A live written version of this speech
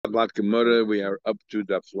Shabbat Gemara. We are up to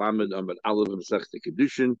Daf Lamed Amud Aleph of Masechta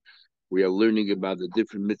Kiddushin. We are learning about the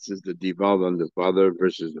different mitzvahs that devolve on the father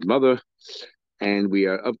versus the mother, and we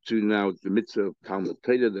are up to now the mitzvah of Talmud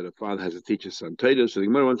Torah, that a father has to teach his son Torah. So the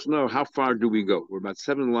Gemara wants to know, how far do we go? We're about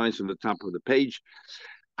 7 lines from the top of the page.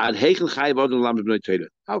 Ad heichen chayav adam lamed bnei Torah.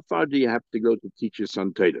 How far do you have to go to teach your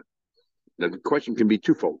son Torah? Now the question can be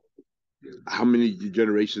twofold. How many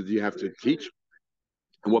generations do you have to teach?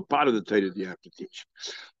 And what part of the Torah do you have to teach?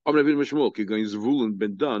 Zvulun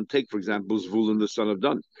ben Dan. Take, for example, Zvulun, the son of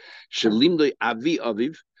Dan. Shalimdoi avi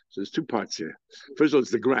aviv. So there's 2 parts here. First of all,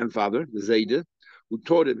 it's the grandfather, the Zayda, who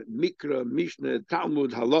taught him Mikra, Mishnah,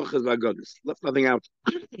 Talmud, Halachas, Vagadas. Left nothing out.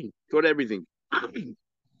 Taught everything.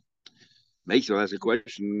 Meisel has a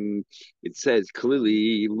question. It says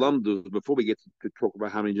clearly, Lamdu, before we get to talk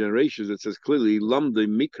about how many generations, it says clearly, Lamdu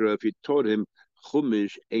Mikra, if you taught him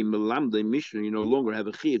Chumash, a Melamde Mishnah, you no longer have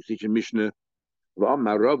a Chiyuv teaching Mishnah.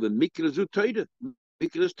 Mikra zu Torah.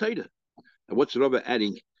 Mikra is Torah. And what's Rabbi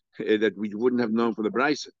adding that we wouldn't have known from the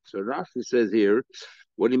Brisa? So Rashi says here,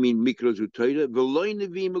 what do you mean Mikra zu Torah? V'loi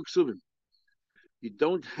Nevi'im u'Ksuvim. You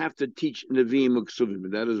don't have to teach Nevi'im u'Ksuvim.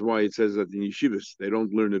 And that is why it says that in yeshivas, they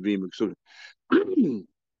don't learn Nevi'im u'Ksuvim.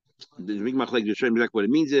 Exactly what it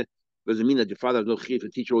means. Does it mean that your father has no chiyuv to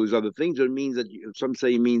teach all these other things, or it means that some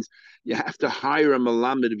say it means you have to hire a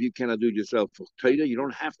malamed if you cannot do it yourself? For Torah, you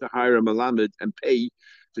don't have to hire a malamed and pay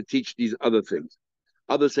to teach these other things.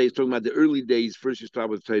 Others say it's talking about the early days. First you start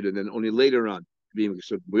with Torah, and then only later on.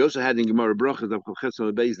 So we also had in Gemara Brachas of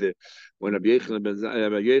Kolcheson Beis there when Rabbi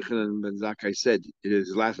Yochanan ben Zakkai said in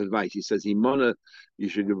his last advice, he says you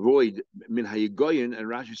should avoid min hayigoyin, and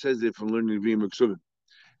Rashi says it from learning Nevi'im u'Ksuvim.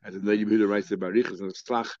 As the Lady Yehuda writes about Barichas and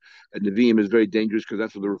Slach, and Nevi'im is very dangerous because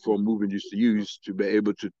that's what the Reform movement used to use to be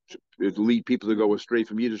able to lead people to go astray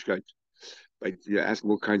from Yiddishkeit. Like asking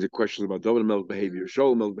all kinds of questions about David Melch behavior,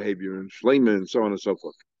 Shaul Melch behavior, and Shleiman, and so on and so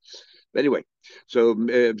forth. But anyway, so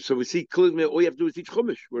we see clearly all you have to do is teach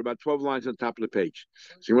Chumash. We're about 12 lines on top of the page.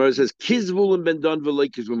 So it says, Kizvulun ben Dan v'lei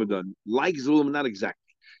Kizvulun ben Dan. Like Zvulun, not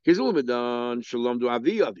exactly. Kizvulun ben Dan, Shalom du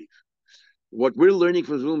Avi Aviv. What we're learning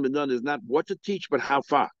from Zvulun ben Dan is not what to teach, but how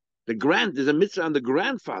far. There's a mitzvah on the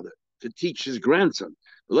grandfather to teach his grandson,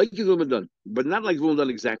 like Zvulun ben Dan, but not like Zvulun ben Dan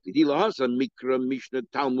exactly. Dilahasa Mikra, Mishnah,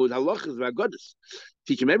 Talmud, Halachas, Vagadas.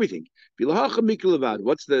 Teach him everything. Bilahacha Mikra Levad.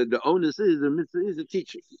 What's the onus is? The mitzvah is to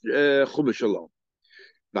teach Chumash alone.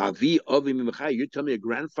 You tell me a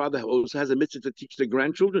grandfather also has a mitzvah to teach the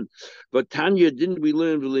grandchildren. But Tanya, didn't we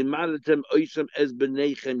learn your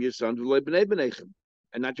sons,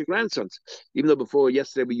 and not your grandsons? Even though before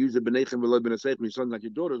yesterday we used the b'neichem v'lo b'neseichem, your sons, not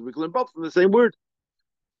your daughters, we can learn both from the same word.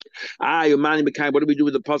 Yomani B'kai, what do we do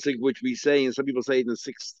with the pasuk which we say, and some people say it in the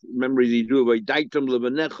 6 memories you do,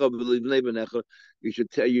 you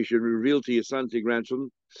should reveal to your son, to your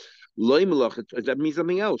grandchildren. That means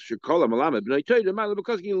something else. Should call him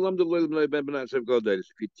because if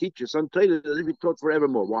you teach your son Torah, it'll be taught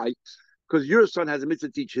forevermore. Why? Because your son has a mitzvah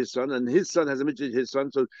to teach his son, and his son has a mitzvah to his son.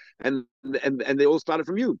 So, and they all started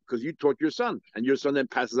from you because you taught your son, and your son then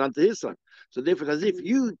passes on to his son. So therefore, as if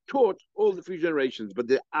you taught all the 3 generations, but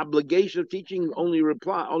the obligation of teaching only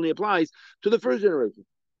applies to the first generation.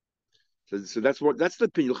 So that's the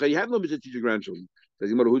opinion. You have no mitzvah to teach your grandchildren.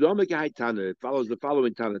 It follows the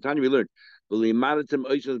following Tana. Tanya we learned. There's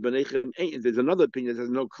another opinion that says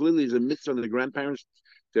no. Clearly, there's a mitzvah on the grandparents.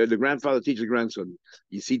 The grandfather teaches the grandson.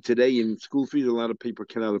 You see today in school fees, a lot of people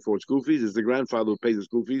cannot afford school fees. It's the grandfather who pays the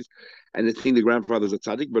school fees, and they think the grandfather's a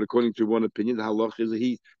tzaddik. But according to one opinion, the halach is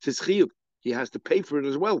he has to pay for it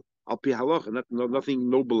as well. I'll pay halach, and nothing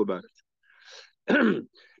noble about it.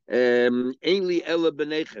 Ainly ella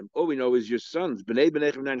benechem. All we know is your sons. Bnei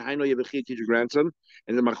benechem. Then I know you have a chiyuv to teach your grandson.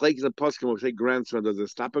 And the machlek is a pasuk will say grandson. Does it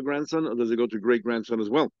stop a grandson, or does it go to great grandson as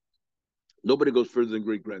well? Nobody goes further than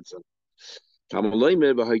great grandson. You see,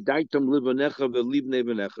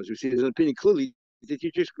 there's an opinion clearly that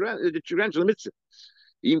you teach your grandson mitzvah.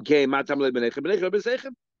 So we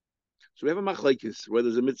have a machlekes whether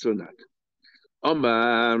there's a mitzvah or not.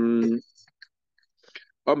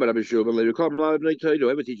 Whoever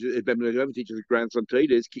teaches his grandson Torah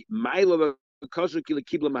is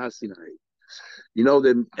you know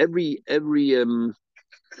that every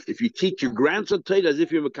if you teach your grandson Torah as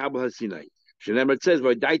if you're Makabel Hasinai. It says,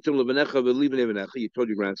 "By daitum levanecha v'liv you told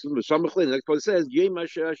your grandson." But some the next part says, "The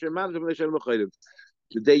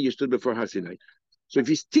day you stood before Hasinai." So if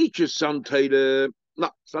you teach your son Torah,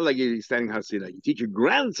 no, it's not like you're standing Hasinai. You teach your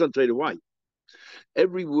grandson Torah. Why?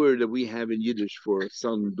 Every word that we have in Yiddish for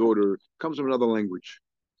son, daughter, comes from another language.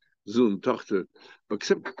 Zun, Tochter,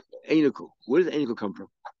 except Einikel. Where does Einikel come from?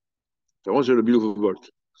 It's also a beautiful word.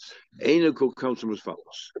 Einikel comes from as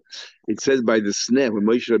follows. It says by the sneh, when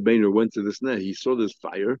Moshe Rabbeinu went to the sneh, he saw this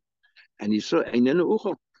fire, and he saw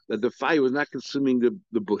that the fire was not consuming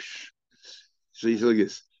the bush. So he said like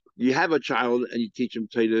this: you have a child and you teach him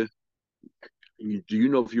Torah. Do you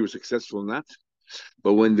know if you were successful or not?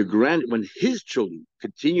 But when his children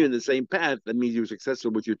continue in the same path, that means you were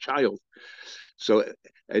successful with your child. So,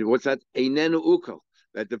 and what's that? Einenu ukal.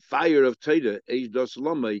 That the fire of Torah, Eish Das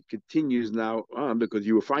Lama, continues now on because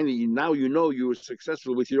you were finally, now you know you were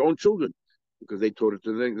successful with your own children because they taught it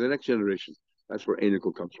to the next generation. That's where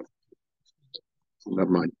Einikel comes from. Not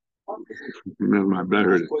mine. Not mine, but I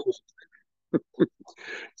heard it.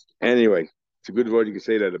 Anyway, it's a good word. You can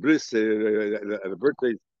say that at a bris, at a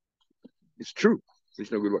birthday. It's true.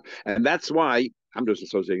 It's no good word. And that's why, I'm just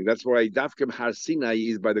associating, that's why Dafkim Har Sinai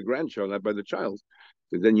is by the grandchild, not by the child.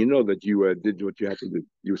 Because then you know that you did what you had to do.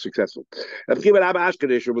 You were successful. Instead of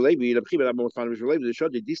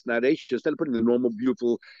putting the normal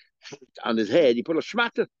beautiful hat on his head, he put a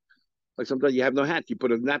shmata. Like sometimes you have no hat, you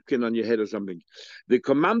put a napkin on your head or something. The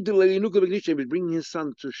command is bringing his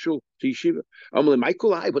son to shul, to yeshiva.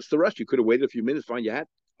 Michael, what's the rush? You could have waited a few minutes, find your hat.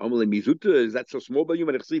 Is that so small by you?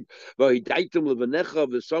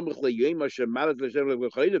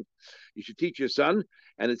 You should teach your son,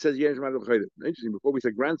 and it says interesting. Before we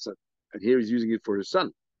said grandson, and here he's using it for his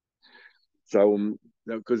son. So,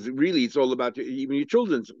 because really it's all about even your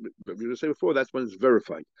children. But we were saying before, that's when it's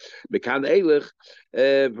verified.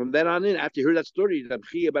 From then on in, after you heard that story,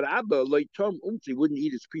 about Abba, he wouldn't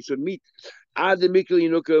eat his piece of meat. Not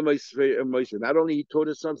only he taught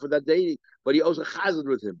his son for that day, but he also chazed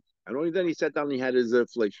with him. And only then he sat down and he had his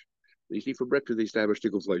flesh. They used to eat for breakfast, they used to have a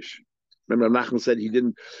stick of flesh. Remember, Nachman said he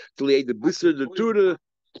didn't, till he ate the bisser, the tura.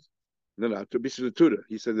 No, to bisser the tura.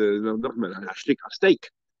 He said, no, a steak.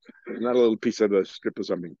 Not a little piece of a strip or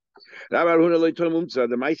something.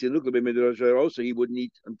 The mice also he wouldn't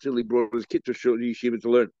eat until he brought his kid to yeshiva to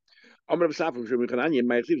learn. It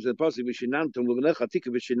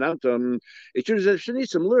should have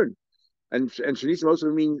Shanisim learn. And Shanisim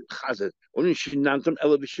also mean chazet. Only Shinantam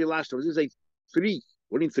ela v'shilastam. This is a three.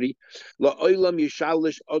 What in three? La oilam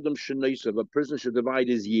yishalish adam shenaisav. A person should divide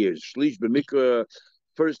his years. Shlish b'mikra.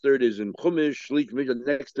 First third is in Chumash, Shlish Mishnah,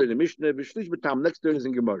 next third in Mishnah, Shlish B'tam, next third is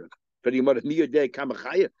in Gemara. How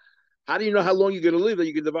do you know how long you're going to live that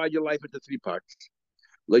you can divide your life into three parts?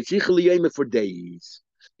 For days.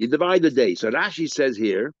 You divide the day. So Rashi says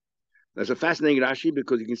here, that's a fascinating Rashi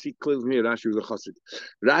because you can see clearly from here Rashi was a chassid.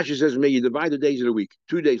 Rashi says to me, you divide the days of the week.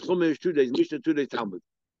 2 days Chumash, 2 days Mishnah, 2 days Talmud.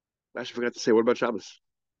 Rashi forgot to say, what about Shabbos?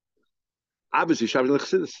 Obviously, Shabbos is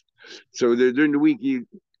Chassidus. So during the week,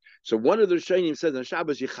 so one of the Shainim says on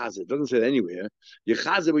Shabbos Yechazah. It doesn't say it anywhere.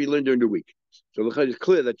 Yechazah what you learn during the week. So it's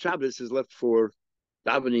clear that Shabbos is left for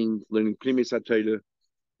davening, learning Pnimis HaTorah,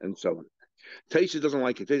 and so on. Taisha doesn't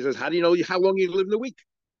like it. Taisha says, how do you know how long you live in the week?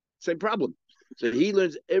 Same problem. So he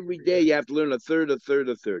learns every day you have to learn a third.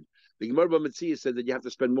 The Gemara B'Metzia said that you have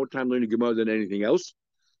to spend more time learning Gemara than anything else.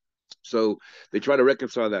 So they try to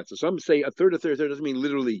reconcile that. So some say a third doesn't mean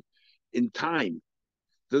literally in time.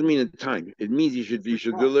 Doesn't mean in time. It means you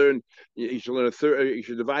should learn a third. You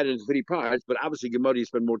should divide it into 3 parts. But obviously, Gemara you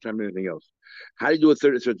spend more time than anything else. How do you do a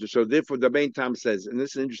third? So therefore, the main time says, and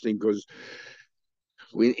this is interesting because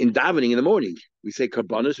in davening in the morning we say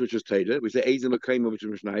karbanos, which is Torah. We say Eizim Akayim, which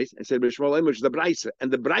is nice, and say B'Shmol which is the Brisa, and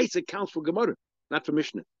the Brisa counts for Gemara, not for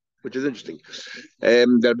Mishnah, which is interesting.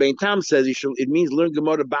 The Rebbein Tam says it means learn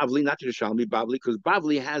Gemara Bavli, not Yerushalmi Bavli, because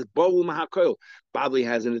Bavli has Bavli Mahakoil. Bavli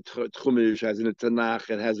has in it Chumash, has in it Tanakh,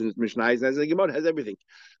 it has in it Mishnah, it has in it Gemara, has everything.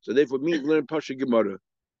 So therefore, it means learn Pasha Gemara,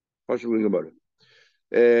 Gemara.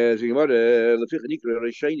 A new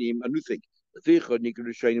thing.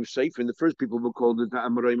 The first people were called the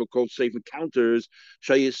Amoraim were called safe encounters.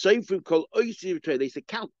 They said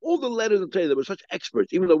count all the letters of Torah. They were such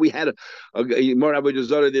experts. Even though we had a more Abu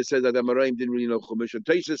Zara that says that Amoraim didn't really know Chumash. And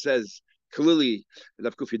Taisa says clearly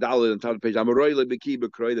that Kufidal and top page Amoraim Beki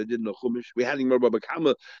Bekroy they didn't know Chumash. We had more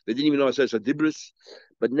Babakama. They didn't even know it says Adibris.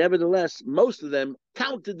 But nevertheless, most of them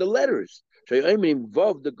counted the letters.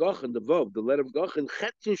 Vav, the Gachan, the Vav, the letter of Gachan,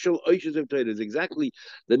 Chetin Shel Oishes of Torah is exactly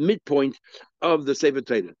the midpoint of the Sefer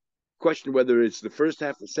Torah. Question whether it's the first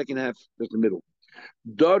half, the second half, or the middle.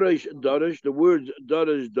 Darash, the words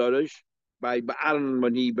Darash, by Aaron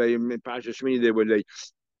when he by Pasha Shmini there where they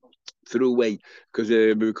threw away because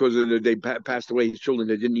they passed away his children,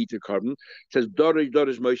 they didn't eat the carbon. It says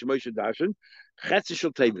Darash Moshe Dashan. Chetin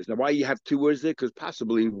Shel Tevis. Now why you have 2 words there? Because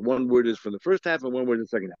possibly one word is for the first half and one word in the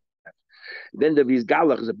second half. Then the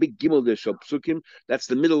Vizgalach is a big gimel there, Shal Psukim. That's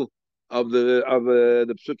the middle of the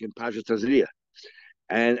Psukim, Pasha Tazriah.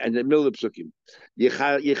 and the middle of psukim.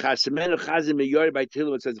 Yechasemenu chazim meyor by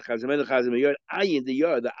Tehillim. It says Yechasemenu chazim meyor. Ayin the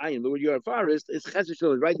yor, the ayin, the word yor forest is chesed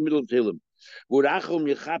shel right in the middle of Tehillim. V'urachum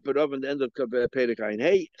yechaper of in the end of Perek Ayin.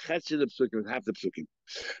 Hey, chesed the psukim, half the psukim.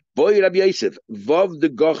 Boy Rabbi Yosef, vav the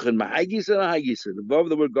gochen, mahagisa or hagisa. The vav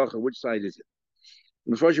the word gochen, which side is it?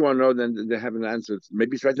 And first you want to know, then they have an answer.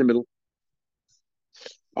 Maybe it's right in the middle.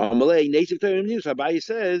 Amalei native Torah news. Abaye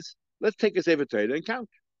says, let's take a sefer Torah and count.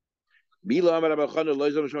 There's another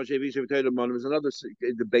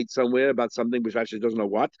debate somewhere about something which actually doesn't know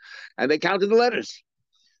what, and they counted the letters.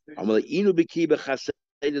 They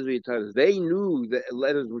knew the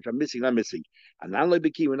letters which are missing are missing. And not like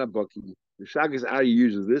we're not bucking. The Shagas Ari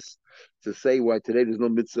uses this to say why today there's no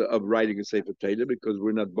mitzvah of writing a sefer Torah because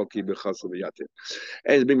we're not bucking b'chasam v'yatir.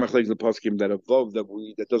 And it's big machlekes the poskim that above that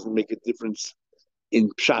doesn't make a difference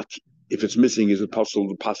in pshat if it's missing is it possible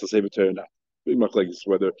to pass the sefer Torah or not. Big machlekes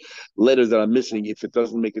whether letters that are missing, if it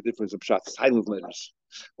doesn't make a difference in pshat, silent letters,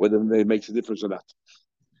 whether it makes a difference or not.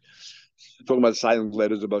 Talking about silent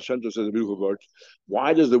letters, the Baal Shem Tov says a beautiful word.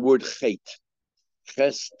 Why does the word chet,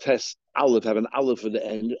 ches, tes, aleph have an aleph at the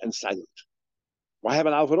end and silent? Why have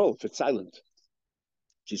an aleph at all if it's silent?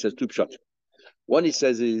 She says two pshat. One he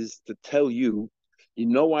says is to tell you, you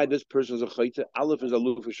know why this person is a chayte? Aleph is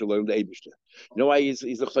aluf shalom the Eibishter. You know why he's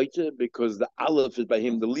a chayte? Because the aleph is by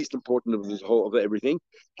him the least important of his whole of everything,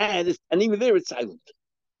 and even there it's silent,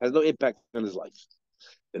 has no impact on his life.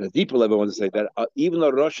 In a deeper level, I want to say that even though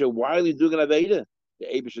Russia, why are you doing an Aveda? The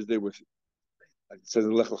Abish is there with you. Like it says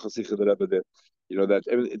in Lech L'Chasicha, the Rebbe there,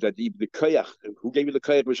 that the Koyach, who gave you the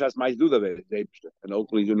Koyach, which has might do the Aveda, the Abish, and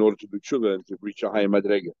ultimately in order to do tshuva and to reach a higher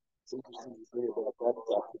madrega. It's interesting to say about that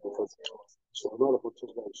because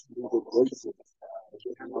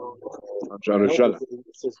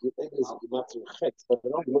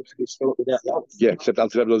yeah, except Al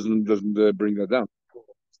Rebbe doesn't bring that down.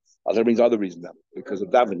 Al brings other reasons down because of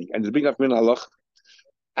davening, and to bring up min halach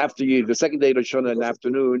after the second day of Rosh Hashanah in the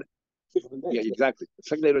afternoon. Yeah, exactly. The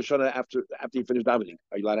second day of Rosh Hashanah after you finish davening,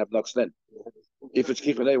 are you allowed to have nuts then? If it's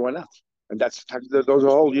kichanei, why not? And those are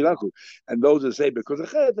all you allowed to. And those that say because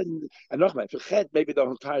of chet and nochmal for chet, maybe the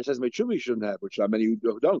entire says mechuvi shouldn't have, which are many who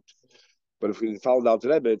don't. But if we follow out to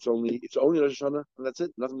Rebbe, it's only Rosh Hashanah, and that's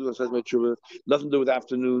it. Nothing to do with says mechuvi, nothing to do with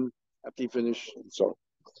afternoon after you finish, and so on.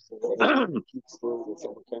 Someone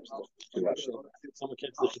came to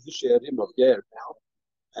the Kiddushin Daf there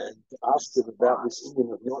and asked him about this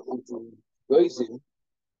evening of not eating goizim.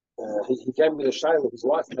 He came with a shayla. His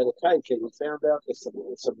wife had a cake, and he found out there's some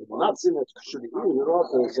nuts in it. Should he eat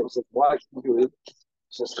it? He said, "Why should you do it?" He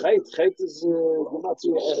says, "Chet is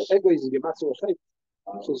gematzu egoism gematzu chet."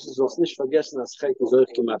 So he says, "Nicht vergessen, as chet is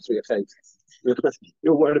euch gematzu chet."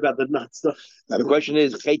 You're worried about the nuts stuff. Now the question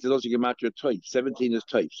is, chet is also gematria toif. 17 is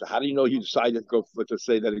toif. So how do you know you decided to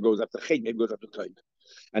say that it goes after chet, maybe it goes after toif?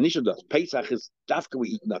 And Nisha does. Pesach is dafka, we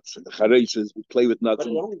eat nuts, and the chareis we play with nuts.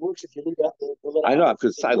 But it only works if you leave out the I know,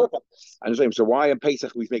 because it's silent. I'm saying, so why in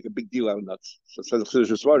Pesach we make a big deal out of nuts? So it says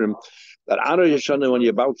that Anar Yeshana, when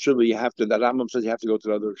you're about Shuvah, you have to, that Rambam says you have to go to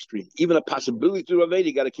the other extreme. Even a possibility to Raveda,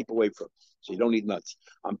 you got to keep away from. So you don't eat nuts.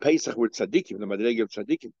 On Pesach, we're tzaddikim, the Madrega of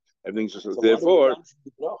tzaddikim. Everything's just, so therefore.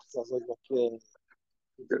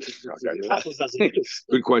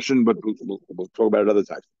 Good question, but we'll talk about it another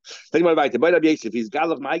time. Think about it. By Rabbi Yosef, he's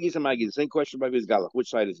galach, magis, and magis. Same question by his galach. Which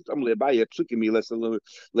side is it? Okay,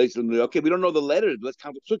 we don't know the letters, but let's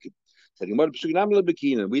count the psukim. We not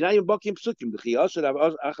even bucking psukim.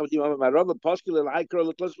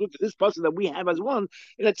 This person that we have as one,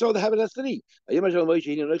 and it's all they have it as three. It's a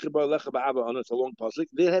long pasuk.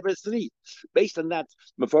 They have it as three. Based on that,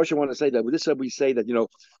 Mefarshim want to say that. With this, we say that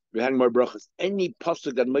we're having more brachas. Any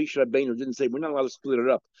pasuk that Moshe Rabbeinu didn't say, we're not allowed to split it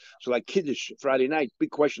up. So like Kiddush Friday night,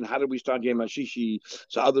 big question: how do we start Yom Hashishi?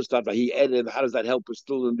 So others start by he added. How does that help us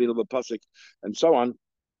still in the middle of a pasuk, and so on?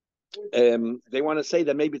 They want to say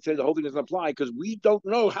that maybe today the whole thing doesn't apply because we don't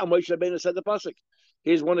know how Moshe Rabbeinu said the pasuk.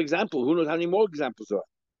 Here's one example. Who knows how many more examples there are?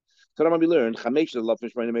 So that we learned. There's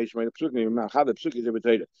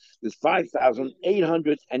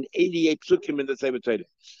 5,888 psukim in the Sefer Torah,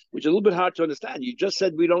 which is a little bit hard to understand. You just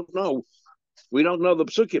said we don't know the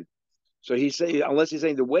psukim. So he's saying, unless he's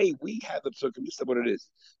saying the way we have the psukim, this is what it is.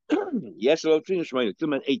 Yes,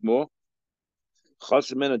 8 more.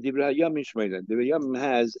 The Yom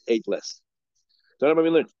has 8 less. So that we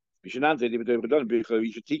learned. You should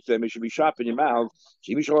teach them. It should be sharp in your mouth.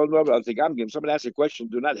 Somebody asks a question,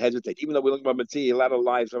 do not hesitate. Even though we're looking at Matzah, a lot of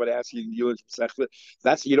lives, somebody asks you,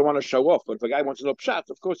 that's you don't want to show off. But if a guy wants to know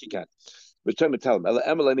pshat, of course you can. Return to tell him. Tell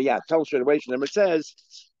him straight away. Number says,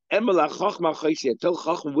 Tell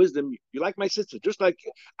Chacham wisdom, you like my sister. Just like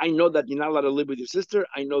I know that you're not allowed to live with your sister,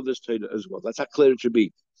 I know this Torah as well. That's how clear it should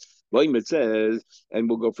be. It says, and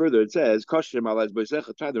we'll go further. It says, tie them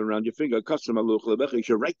around your finger. You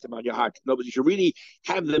should write them on your heart. No, but you should really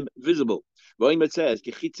have them visible. It says,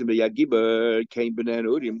 like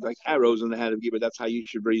arrows in the hand of Gibber. That's how you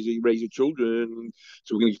should raise your children.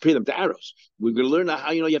 So we're going to compare them to arrows. We're going to learn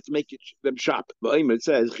how you have to make them sharp. It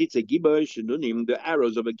says, the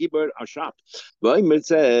arrows of a Gibber are sharp. It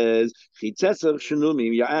says,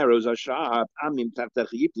 your arrows are sharp. And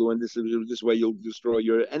this way you'll destroy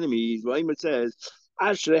your enemies. It says,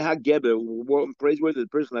 praiseworthy the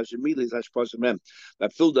person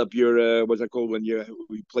that filled up your what's that called when you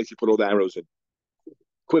place you put all the arrows in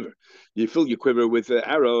quiver. You fill your quiver with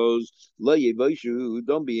arrows.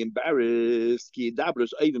 Don't be embarrassed.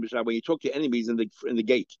 When you talk to your enemies in the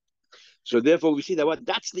gate. So therefore, we see that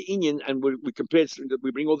that's the Inyan, and we compare.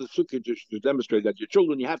 We bring all the sukkah to demonstrate that your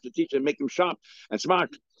children, you have to teach them, make them sharp and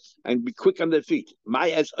smart, and be quick on their feet.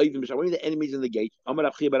 My as when the enemies in the gate,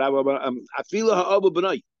 a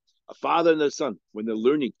father and a son when they're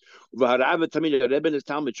learning. Learn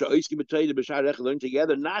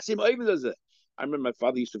together. I remember my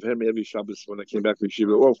father used to hear me every Shabbos when I came back from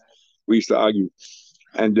Shiva. Oh, we used to argue.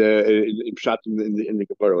 And shot in the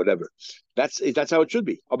Gemara, whatever. That's how it should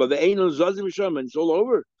be. But the Ein Zazim Shom, and it's all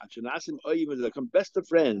over. They become best of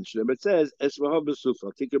friends. It says Esvaha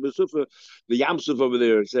Besufa. Tikka Besufa, the Yamsuf over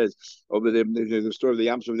there. It says over there, the story of the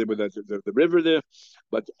Yamsuf there with the river there.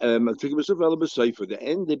 But Tikka Besufa El Beseifer. The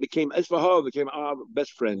end they became Esvaha, became our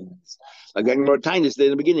best friends. Again, Martinus there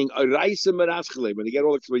in the beginning. When they get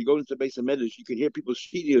when you go into the base of Medrash, you can hear people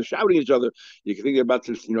shouting at each other. You can think they're about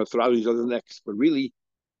to throw each other's necks, but really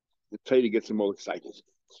the Torah gets them all excited.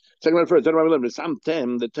 Second one first,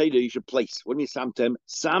 Samtem, the Torah you should place. What do you mean Samtem?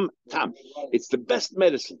 Samtam. It's the best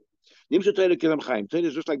medicine. Torah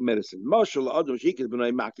is just like medicine.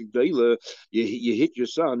 You hit your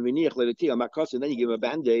son, and then you give him a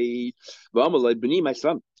band-aid. My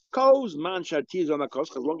son. As long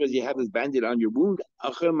as you have this band-aid on your wound,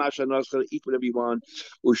 eat whatever you want,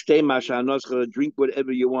 drink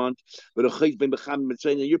whatever you want, but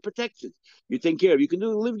you're protected. You take care of. You can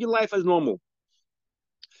live your life as normal.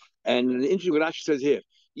 And interesting what Rashi says here,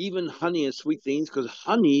 even honey and sweet things, because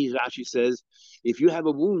honey, Rashi says, if you have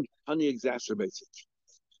a wound, honey exacerbates it.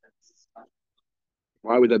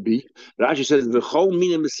 Why would that be? Rashi says the whole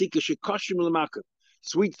meaning of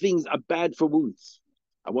sweet things are bad for wounds.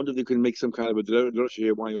 I wonder if they could make some kind of a drasha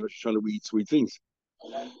here why you're trying to eat sweet things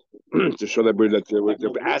to show that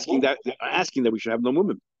they're asking that we should have no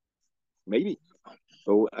women. Maybe.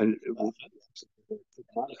 So and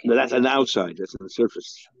that's an outside. That's on the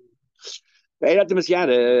surface.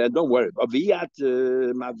 Don't worry.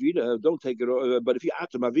 Don't take it. But if you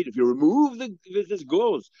if you remove this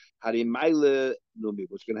glows, what's going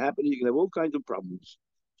to happen? You can have all kinds of problems.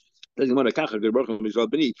 But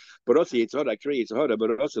also it's hard. I create it's harder,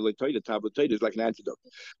 but also like Torah is like an antidote.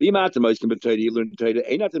 You learn Torah.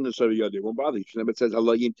 Ain't nothing to serve you. It won't bother you. It says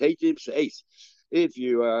if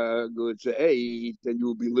you are good to eight, then you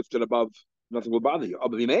will be lifted above. Nothing will bother you.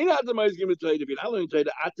 If you're not learning Torah, you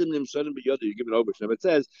give it over. It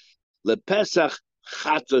says lepesach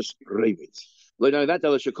chatos revitz.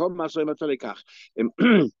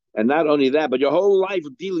 And not only that, but your whole life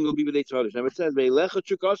of dealing will be with Eitzah. Now it says, he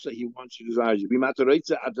wants you, desires you. But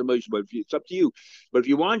it's up to you. But if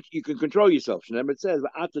you want, you can control yourself. And it says,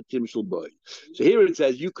 so here it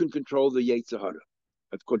says, you can control the Yetzirah.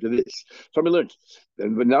 According to this. So we learned.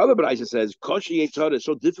 Then the other Braisa says, Koshi Yetzirah is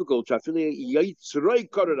so difficult. Even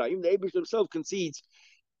the Abish himself concedes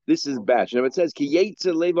this is bad. Now it says, he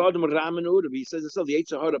says himself, the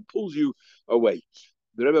Yetzirah pulls you away.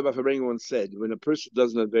 The Rebbe Bafabrenga once said, when a person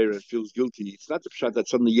does an Avera and feels guilty, it's not the pshat that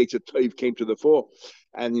suddenly Yetzer Tov came to the fore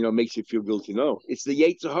and makes you feel guilty. No, it's the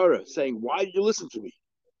Yetzer Hara saying, "Why did you listen to me?"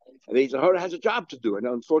 And the Yetzer Hara has a job to do, and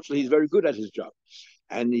unfortunately, he's very good at his job.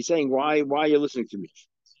 And he's saying, "Why are you listening to me?"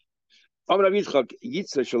 Exactly. The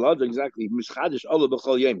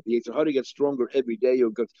Yetzer Hara gets stronger every day.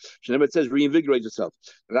 It says reinvigorate itself.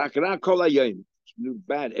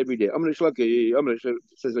 Bad every day.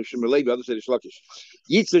 Says like Shimon Levi, others say the Shlakish.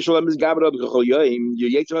 Yitzah Shalom is Gabrad Yoim. Your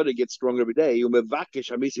Yetzirah gets stronger every day.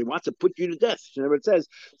 Umevakish Hamisi wants to put you to death. Remember it says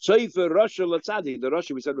Soifer Rasha Latzadik. The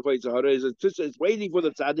Rasha we said before Yetzirah is waiting for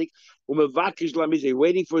the Tzadik. Umevakish Lamisi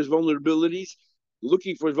waiting for his vulnerabilities,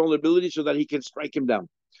 looking for his vulnerabilities so that he can strike him down.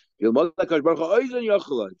 The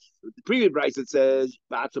previous price it says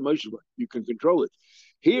you can control it.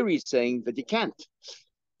 Here he's saying that you can't.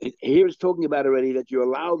 Here it's talking about already that you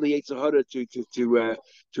allow the Yetzer Hara to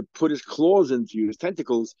put his claws into you, his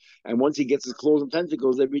tentacles, and once he gets his claws and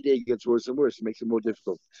tentacles, every day it gets worse and worse. It makes it more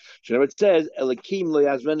difficult. So it says, Elakim lo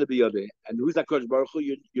yazvena biyodeh. And who's that Kodesh Baruch Hu?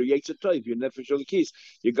 Your Yetzer Tov, your Nefesh Elokis,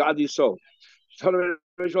 your godly soul. My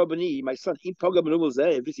son, if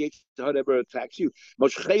this Yetzer Hara ever attacks you, pull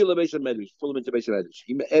him into Beis Medrash.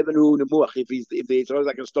 If the Yetzer Hara is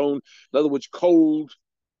like a stone, in other words, cold,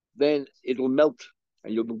 then it will melt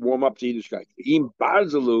and you'll warm up to Yiddishkeit.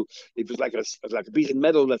 If it's like a piece of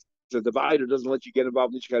metal that's a divider, doesn't let you get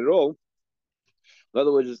involved in Yiddishkeit at all. In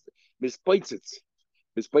other words, mispoitzitz.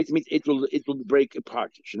 Mispoitzitz means it will break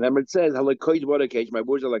apart. Shneimar says, my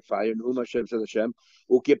words are like fire, and Hashem says Hashem.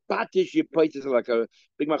 Ukepatish yipoitzitz like a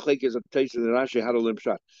big machlek is a taste of the Rashi how to learn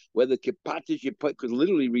pshat. Whether kepatish yipoitzitz, because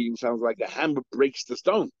literally reading sounds like the hammer breaks the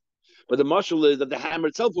stone. But the mashal is that the hammer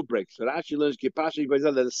itself will break. So Rashi learns kipashi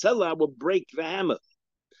that the selah will break the hammer.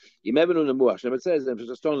 It says if it's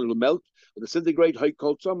a stone, it will melt. But disintegrate.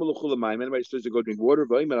 Anybody says to go drink water.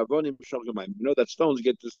 You know that stones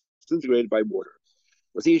get disintegrated by water.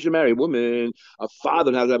 Well, see, you should marry a woman. A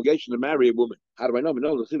father has an obligation to marry a woman. How do I know?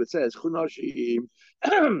 No, it says Chunashim.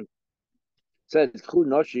 Says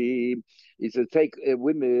Chunashim. It says take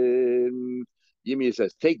women. Yimi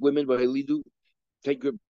says take women. Take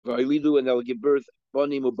and they'll give birth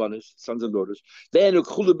banim ubanis, sons and daughters. Then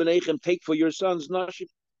ukhulu b'neichem, take for your sons nashim.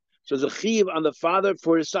 So there's a chiv on the father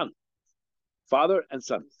for his son, father and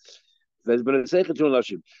son. There's been a second to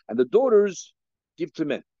nashim, and the daughters give to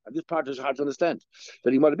men. And this part is hard to understand.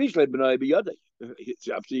 That he might be like b'nai b'yadei.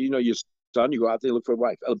 After your son, you go out there and look for a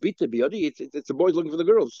wife. El bita b'yadei. It's the boys looking for the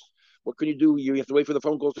girls. What can you do? You have to wait for the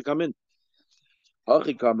phone calls to come in. You have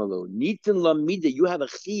a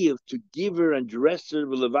chiyuv to give her and dress her. You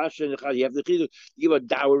have the chiyuv to give her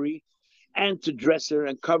dowry and to dress her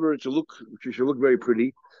and cover her she should look very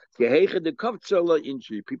pretty.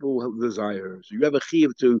 People will desire her. So you have a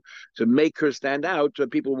chiyuv to make her stand out so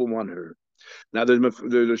people will want her. Now the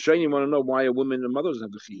Shaynim want to know why a woman and mothers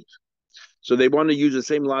have the chiyuv. So they want to use the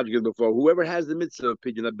same logic as before. Whoever has the mitzvah of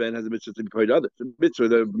Pidyon Ben has the mitzvah to be paid others. The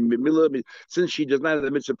mitzvah, since she does not have the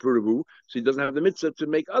mitzvah puravu, she doesn't have the mitzvah to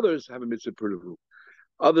make others have a mitzvah puravu.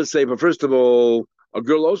 Others say, but first of all, a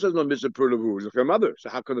girl also has no mitzvah puravu. It's like her mother. So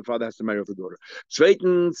how come the father has to marry off the daughter?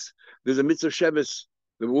 Zweitens, there's a mitzvah shevis.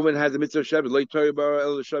 The woman has a mitzvah shevis.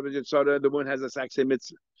 The woman has the exact same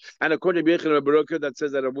mitzvah. And according to Yechon Baruch that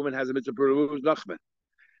says that a woman has a mitzvah puravu is Nachman.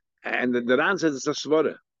 And the Ran says it's a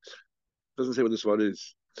svara. Doesn't say what the svara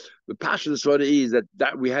is. The passion of the svara is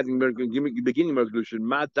that we had in the beginning of Kiddushin,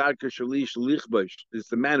 Ma Darka Shalish Lichbash is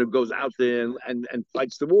the man who goes out there and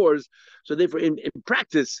fights the wars. So therefore, in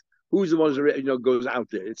practice, who's the one who goes out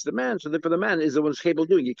there? It's the man. So therefore, the man is the one who's capable of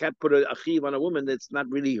doing. You can't put a chiv on a woman that's not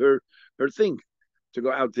really her thing to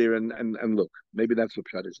go out there and look. Maybe that's what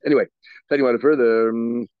pshat is. Anyway, talking about it further.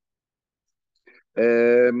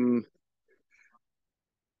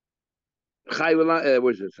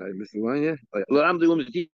 What is it? I missed the line here. I'm doing the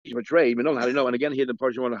teaching for trade. We know how to know. And again, here the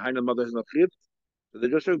person want to hide the mother has not chiyuv. So they're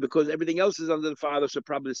just because everything else is under the father, so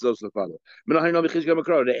probably it's also the father.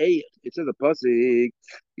 It says the pasuk,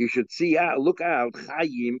 you should look out,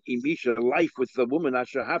 chayim imisha, life with the woman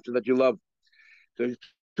asher hafta that you love. So there's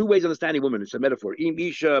two ways of understanding woman. It's a metaphor.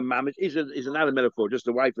 Imisha mamish is not a metaphor, just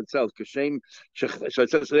the wife itself. Kashem. So it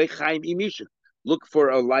says chayim imisha. Look for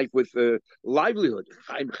a life with a livelihood.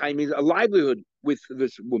 Chaim means a livelihood with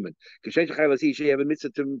this woman. You have a mitzvah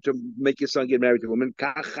to make your son get married to a woman.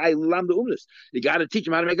 You got to teach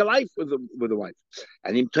him how to make a life with a wife.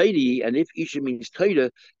 And in Taidi, and if Isha means Taida,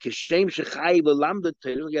 to teach your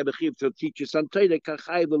son Taida,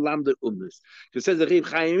 it says the Chiv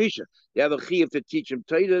Chaim Isha. You have a Chiv to teach him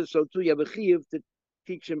Taida, so too you have a Chiv to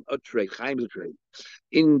teach him a trade. Chaim is a trade.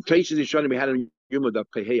 In Taishes Yishanim, we had a Yumad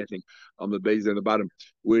Pehei, I think, on the base and the bottom,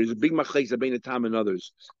 where there's a big machlekes between the Tam and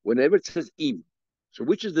others. Whenever it says im, so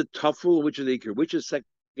which is the tafel, which is the ikr, which is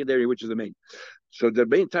secondary, which is the main. So the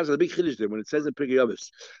main Tam is the big chiddush there when it says in Pirkei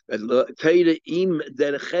Avos that Teira im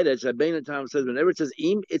derchedes. The main Tam says whenever it says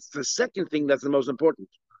im, it's the second thing that's the most important.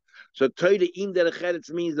 So Teira im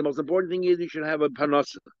derchedes means the most important thing is you should have a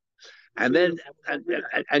parnasa, and then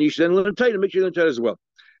and you should then learn Teira. Make sure you learn Teira as well.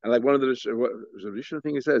 And like one of the additional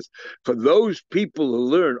thing it says, for those people who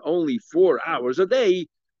learn only 4 hours a day,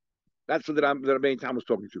 that's what the Rabbein Tam was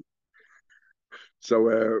talking to. So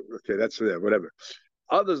okay, that's whatever.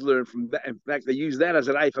 Others learn from that. In fact, they use that as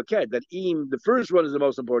an aifaket. That the first one is the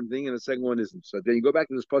most important thing, and the second one isn't. So then you go back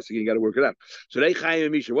to this pasuk, and you got to work it out. So they chayim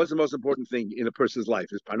and misha. What's the most important thing in a person's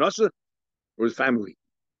life? Is parnasa or his family?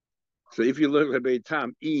 So if you learn Rabbein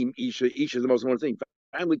Tam, isha is the most important thing.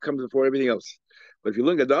 Family comes before everything else. But if you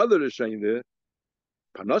look at the other Rishonim there,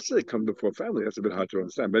 Parnasa come before family. That's a bit hard to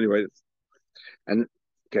understand. But anyway, and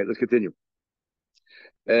okay, let's continue.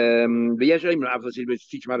 The Yeshaim obviously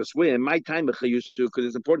teach him how to swim. My time used to because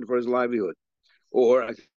it's important for his livelihood. Or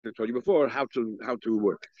I told you before how to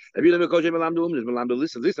work. If you listen,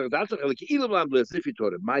 if you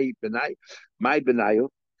taught him my benayo.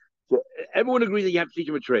 So everyone agrees that you have to teach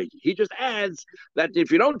him a trade. He just adds that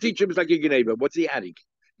if you don't teach him, it's like a neighbor. What's he adding?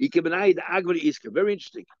 Very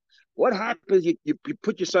interesting. What happens? You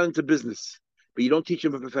put your son into business, but you don't teach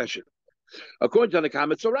him a profession. According to the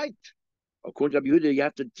Nakam, it's all right. According to Yehuda, you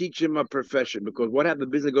have to teach him a profession because what happens? The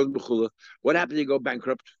business goes b'chula. What happens? You go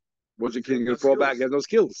bankrupt. What's the kid going to fall back? He has no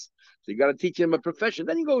skills. So you got to teach him a profession.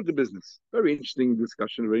 Then you go into business. Very interesting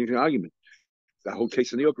discussion. Very interesting argument. The whole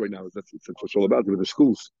case in New York right now. That's what it's all about with the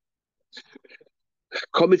schools.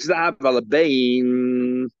 All the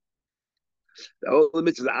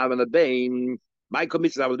mitzvahs of Bain. My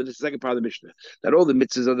mitzvah, this is the second part of the Mishnah. That all the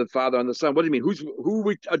mitzvahs of the father and the son. What do you mean? Who are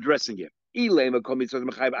we addressing here? The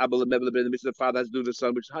father has to do the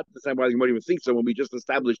son, which is hard to understand why the Gemara even thinks so when we just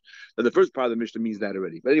established that the first part of the Mishnah means that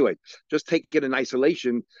already. But anyway, just take it in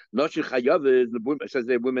isolation. It says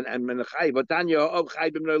they're women and men. But Tanya of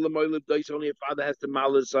only a father has to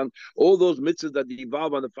mal his son. All those mitzvahs that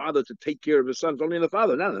devolve on the father to take care of his son, it's only on the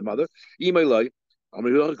father, not on the mother. All the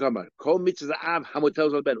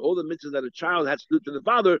mitzvahs that a child has to do to the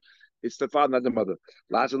father, it's the father, not the mother.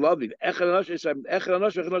 Lots of love. Side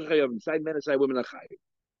men and side women are chayiv.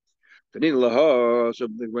 So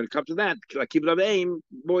when it comes to that, keep it up aim,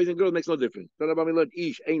 boys and girls makes no difference. A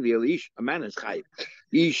man is chayiv.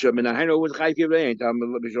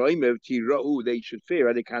 They should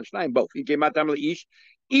fear. They can't shine both. Only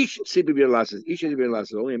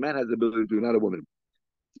a man has the ability to do, not a woman.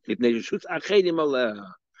 Because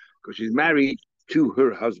she's married to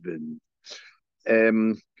her husband.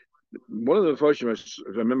 One of the Mepharshim,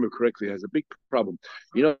 if I remember correctly, has a big problem.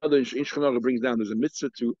 You know, the Shulchan brings down there's a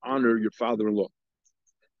mitzvah to honor your father-in-law.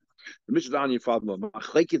 The mitzvah to honor your father-in-law,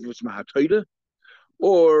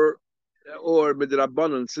 or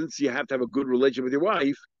midrabanan, since you have to have a good relation with your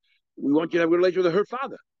wife, we want you to have a good relation with her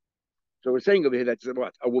father. So we're saying over here that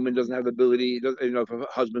what a woman doesn't have the ability. If her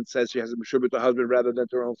husband says she has a mishur with the husband rather than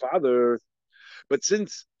to her own father, but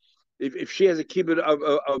since if she has a kibbutz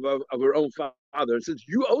of her own father, since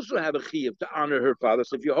you also have a chiyuv to honor her father,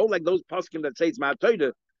 so if you hold like those poskim that say it's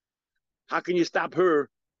ma'atoida, how can you stop her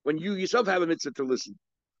when you yourself have a mitzvah to listen?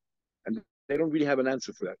 And they don't really have an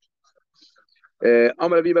answer for that.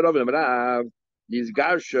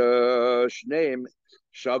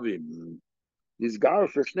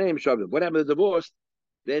 What happened to divorce?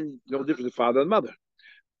 Then no difference with father and mother.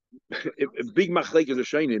 if big machlek is a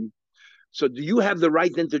shainim, so do you have the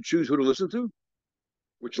right then to choose who to listen to?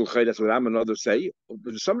 Which that's what I'm and others say.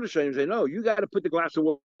 But some of the shainim say, no, you got to put the glass of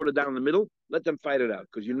water down in the middle, let them fight it out,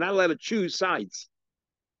 because you're not allowed to choose sides.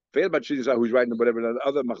 Forget about choosing who's right and whatever the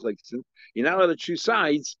other machlek. You're not allowed to choose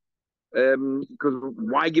sides, because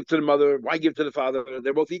why give to the mother? Why give to the father?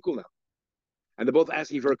 They're both equal now, and they're both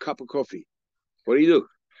asking for a cup of coffee. What do?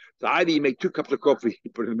 So either you make 2 cups of coffee,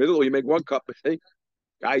 you put it in the middle, or you make 1 cup and say,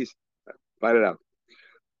 guys, fight it out.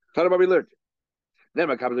 Tell them what we learned. Then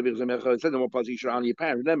it says more you should honor your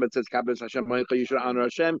parents. Then it says you should honor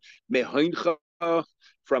Hashem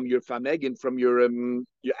from your famegin, from your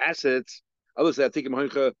assets. Others say I think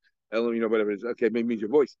whatever it is. Okay, maybe means your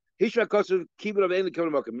voice. Hishra Kosu, keep it of any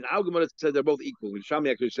covenant. In Algamon it says they're both equal. Shami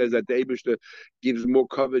actually says that the Eibishter gives more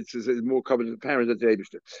covet, says more covet to the parents than the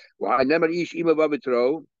Eibishter. Well, I never ish ima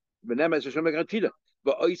vavitro, but never is Hashem Gatida.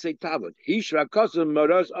 But I say Tavot. Hishra Kosu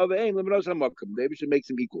Moros of Aim, Moros Hamakim. The Eibishter makes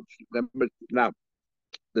them equal. Now,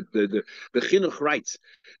 the chinuch writes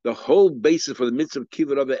the whole basis for the mitzvah of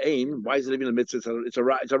kibbutz of the aim. Why is it even a mitzvah? It's a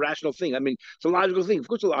rational thing. I mean, it's a logical thing. Of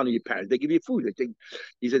course, you'll honor your parents. They give you food.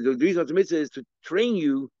 He said the reason the mitzvah is to train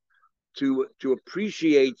you to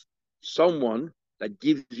appreciate someone that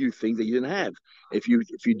gives you things that you didn't have. If you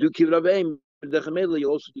do kibbutz of the aim, you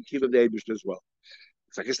also do kibbutz of the Eibishter as well.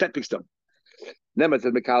 It's like a stepping stone. And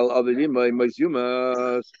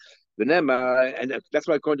that's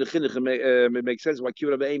why according to Chinuch, it makes sense why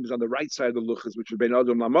Kibbutz Aim is on the right side of the Luchas, which is Bein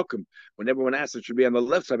Adam Lamokim. When everyone asks, it should be on the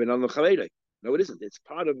left side, Bein Adam Chavere. No, it isn't. It's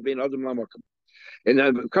part of Bein Adam Lamokim. And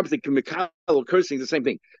when it comes to Mikal cursing, the same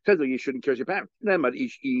thing. It says that you shouldn't curse your parents. It's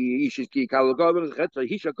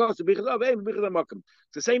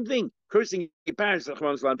the same thing. Cursing your parents,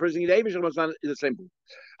 cursing your neighbors is the same thing.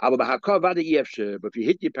 But if you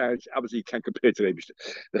hit your parents, obviously you can't compare to the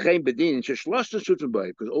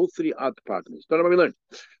because all three are the partners. That's what we learned.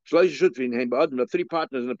 The three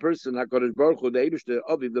partners in a person, HaKadosh Baruch Hu, the Eibishter,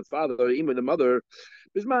 Aviv, the father, or Ima, the mother.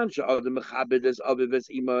 When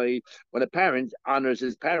a parent honors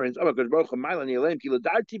his parents, if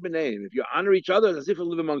you honor each other, it's as if you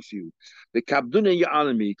live amongst you. The kabduna you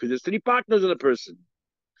honor me, because there's three partners in a person.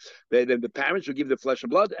 The parents will give the flesh and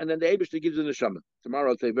blood, and then the Eibishter gives the neshama. Tomorrow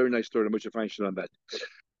I'll tell you a very nice story on which I find on that.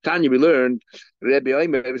 Tanya, we learned, Rabbi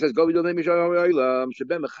Omer, it says, naturally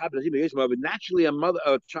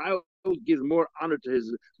a child gives more honor to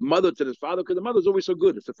his mother, to his father, because the mother's always so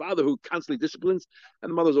good. It's the father who constantly disciplines, and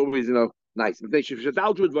the mother's always, nice. She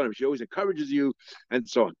always encourages you, and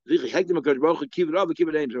so on. When it comes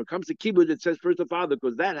to kibbutz, it says first the father,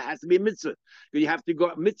 because that has to be a mitzvah. You have to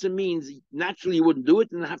go, mitzvah means naturally you wouldn't do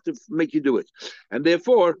it, and I have to make you do it. And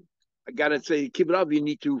therefore, I gotta say, keep it up. You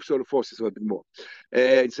need to sort of force this a little bit more.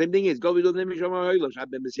 Same thing is, generally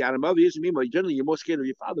you're more scared of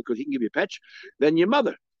your father because he can give you a patch than your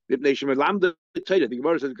mother. The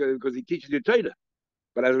Gemara says because he teaches you Torah.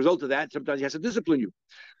 But as a result of that, sometimes he has to discipline you.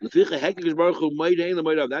 That's what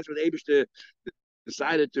Abishter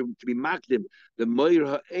decided to be makdim, the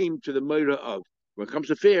moira aim to the moira of. When it comes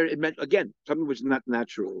to fear, it meant again something which is not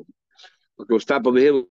natural. We'll stop over here.